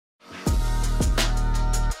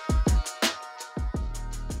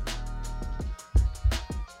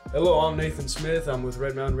Hello, I'm Nathan Smith. I'm with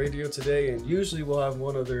Red Mountain Radio today, and usually we'll have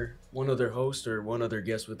one other host or one other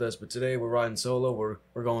guest with us, but today we're riding solo.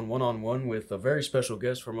 We're going one-on-one with a very special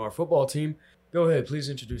guest from our football team. Go ahead, please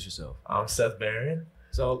introduce yourself. I'm Seth Barron.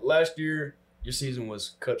 So last year, your season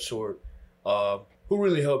was cut short. Who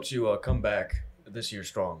really helped you come back this year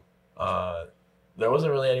strong? There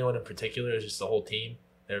wasn't really anyone in particular. It was just the whole team.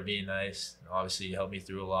 They were being nice. Obviously, helped me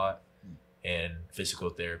through a lot. And physical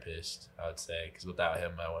therapist, I would say, because without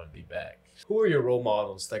him, I wouldn't be back. Who are your role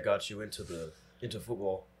models that got you into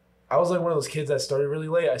football? I was like one of those kids that started really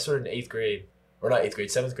late. I started in 8th grade. Or not 8th grade,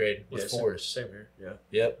 7th grade with fours. Same here, yeah.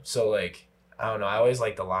 Yep. So, like, I don't know. I always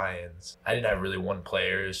liked the Lions. I didn't have really one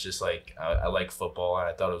player. It's just, like, I like football, and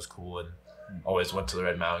I thought it was cool, and always went to the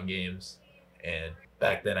Red Mountain games. And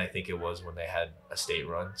back then, I think it was when they had a state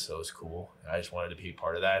run, so it was cool. I just wanted to be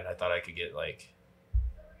part of that, and I thought I could get, like,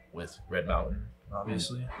 with Red Mountain,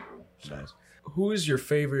 obviously. Nice. Who is your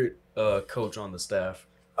favorite coach on the staff?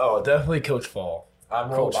 Oh, definitely Coach Fall.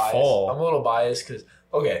 I'm a little biased because,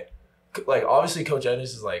 okay, like, obviously Coach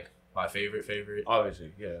Ennis is, like, my favorite.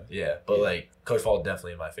 Obviously, yeah. Yeah, but, like, Coach Fall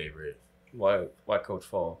definitely my favorite. Why Coach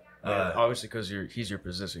Fall? Obviously because he's your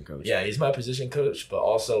position coach. Yeah, he's my position coach, but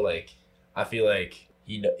also, like, I feel like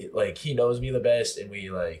he knows me the best, and we,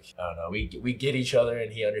 like, I don't know, we get each other,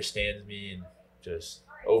 and he understands me, and just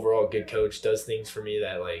overall good coach, does things for me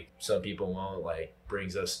that, like, some people won't, like,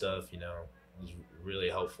 brings us stuff, you know, is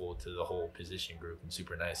really helpful to the whole position group and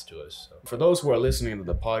super nice to us. So. For those who are listening to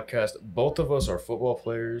the podcast, both of us are football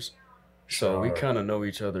players, so we kind of know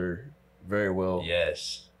each other very well.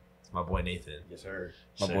 Yes. It's my boy Nathan. Yes, sir.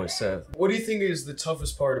 My boy Seth. What do you think is the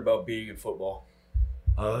toughest part about being in football?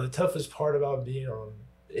 The toughest part about being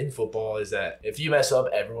in football is that if you mess up,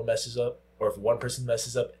 everyone messes up. Or if one person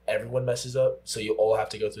messes up, everyone messes up. So you all have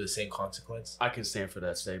to go through the same consequence. I can stand for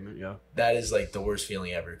that statement, yeah. That is, like, the worst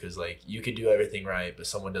feeling ever. Because, like, you could do everything right, but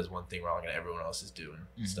someone does one thing wrong and everyone else is doing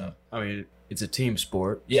stuff. I mean, it's a team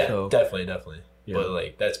sport. Yeah, so, definitely. Yeah. But,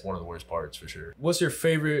 like, that's one of the worst parts for sure. What's your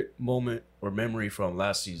favorite moment or memory from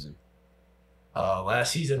last season?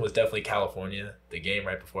 Last season was definitely California. The game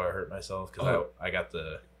right before I hurt myself. Because I got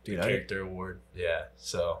the character award. Yeah,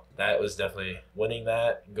 so that was definitely winning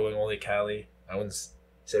that and going all the way to Cali. I wouldn't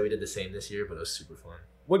say we did the same this year, but it was super fun.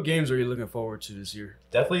 What games are you looking forward to this year?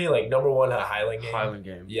 Definitely, like, number one, a Highland game. Highland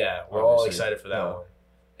game. Yeah, we're all excited for that one.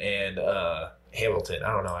 And Hamilton,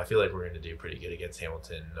 I don't know. I feel like we're going to do pretty good against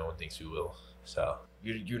Hamilton. No one thinks we will. So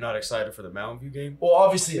you're not excited for the Mountain View game? Well,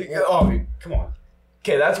 obviously. Come on.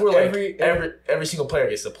 Okay, that's where, like, every single player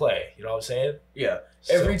gets to play. You know what I'm saying? Yeah.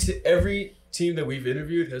 So. Every team that we've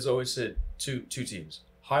interviewed has always said two teams,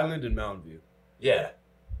 Highland and Mountain View. Yeah.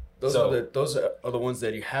 Those are the ones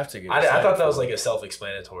that you have to get. I thought that was, like, a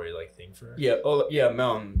self-explanatory, like, thing for. Yeah.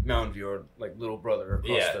 Mountain View, or, like, little brother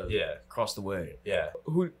across the way. Yeah.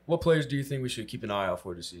 What players do you think we should keep an eye out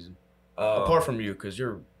for this season? Apart from you, because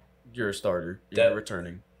you're a starter. You're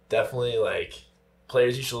returning. Definitely, like,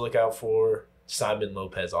 players you should look out for. Simon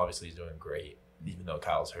Lopez obviously is doing great, even though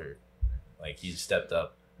Kyle's hurt. Like, he's stepped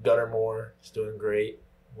up. Gunnar Moore is doing great.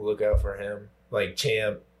 We'll look out for him. Like,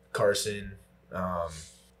 Champ, Carson,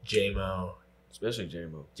 J-Mo. Especially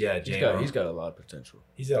J-Mo. Yeah, J-Mo. He's got a lot of potential.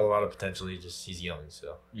 He's got a lot of potential. He's young,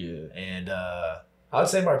 so. Yeah. And I would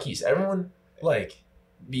say Marquise. Everyone, like,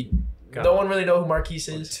 no one really know who Marquise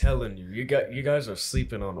is. I'm telling you, you guys are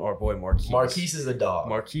sleeping on our boy Marquise. Marquise is a dog.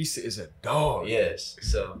 Marquise is a dog. Yes,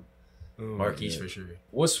 so Marquise for sure.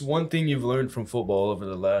 What's one thing you've learned from football over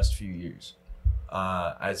the last few years?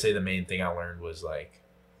 I'd say the main thing I learned was, like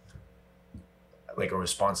a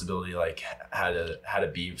responsibility, like how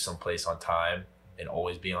to be someplace on time and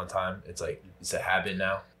always be on time. It's like, it's a habit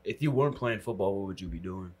now. If you weren't playing football, what would you be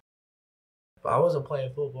doing? If I wasn't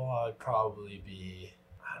playing football, I'd probably be,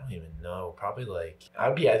 I don't even know, probably, like,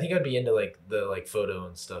 I think I'd be into, like, the, like, photo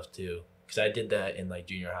and stuff too, because I did that in, like,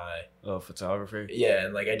 junior high. Oh, photography? Yeah,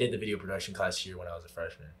 and, like, I did the video production class here when I was a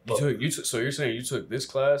freshman. So you're saying you took this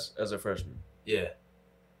class as a freshman? Yeah.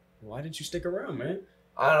 Why didn't you stick around, man?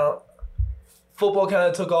 Football kind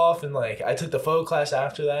of took off, and, like, I took the photo class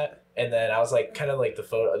after that, and then I was, like, kind of like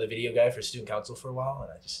the video guy for student council for a while,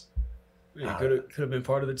 and I just. You could have been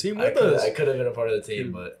part of the team with us. I could have been a part of the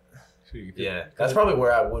team, but yeah, that's probably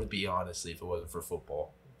where I would be, honestly, if it wasn't for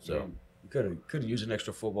football. So you could have used an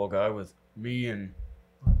extra football guy with me and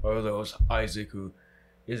our other host Isaac, who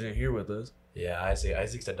isn't here with us. Yeah,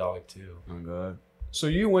 Isaac's a dog too. Oh God. So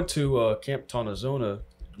you went to Camp Tonazona.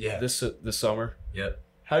 Yeah. This summer. Yep.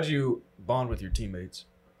 How'd you bond with your teammates?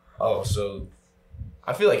 Oh, so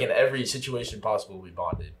I feel like in every situation possible, we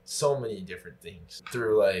bonded. So many different things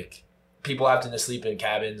through, like, people having to sleep in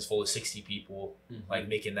cabins full of 60 people, Mm-hmm. like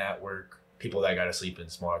making that work. People that gotta sleep in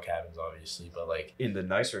smaller cabins, obviously, but like In the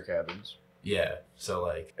nicer cabins. yeah. So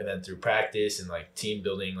like, and then through practice and like team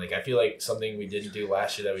building, like I feel like something we didn't do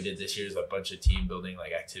last year that we did this year is a bunch of team building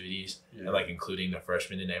like activities Yeah. and like including the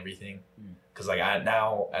freshmen and everything. Mm. Cause like I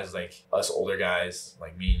now as like us older guys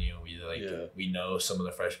like me and you, we like Yeah. we know some of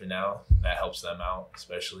the freshmen now. That helps them out,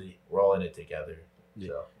 especially. We're all in it together. Yeah.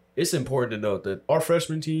 So It's important to note that our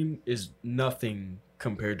freshman team is nothing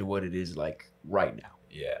compared to what it is like right now.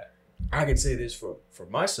 yeah. I can say this for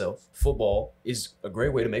myself. Football is a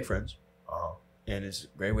great way to make friends. Uh-huh. And it's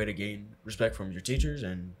a great way to gain respect from your teachers,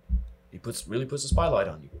 and it really puts a spotlight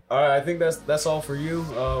on you. All right, I think that's all for you.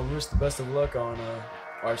 Wish the best of luck on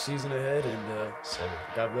our season ahead, and So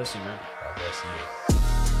God bless you, man. God bless you.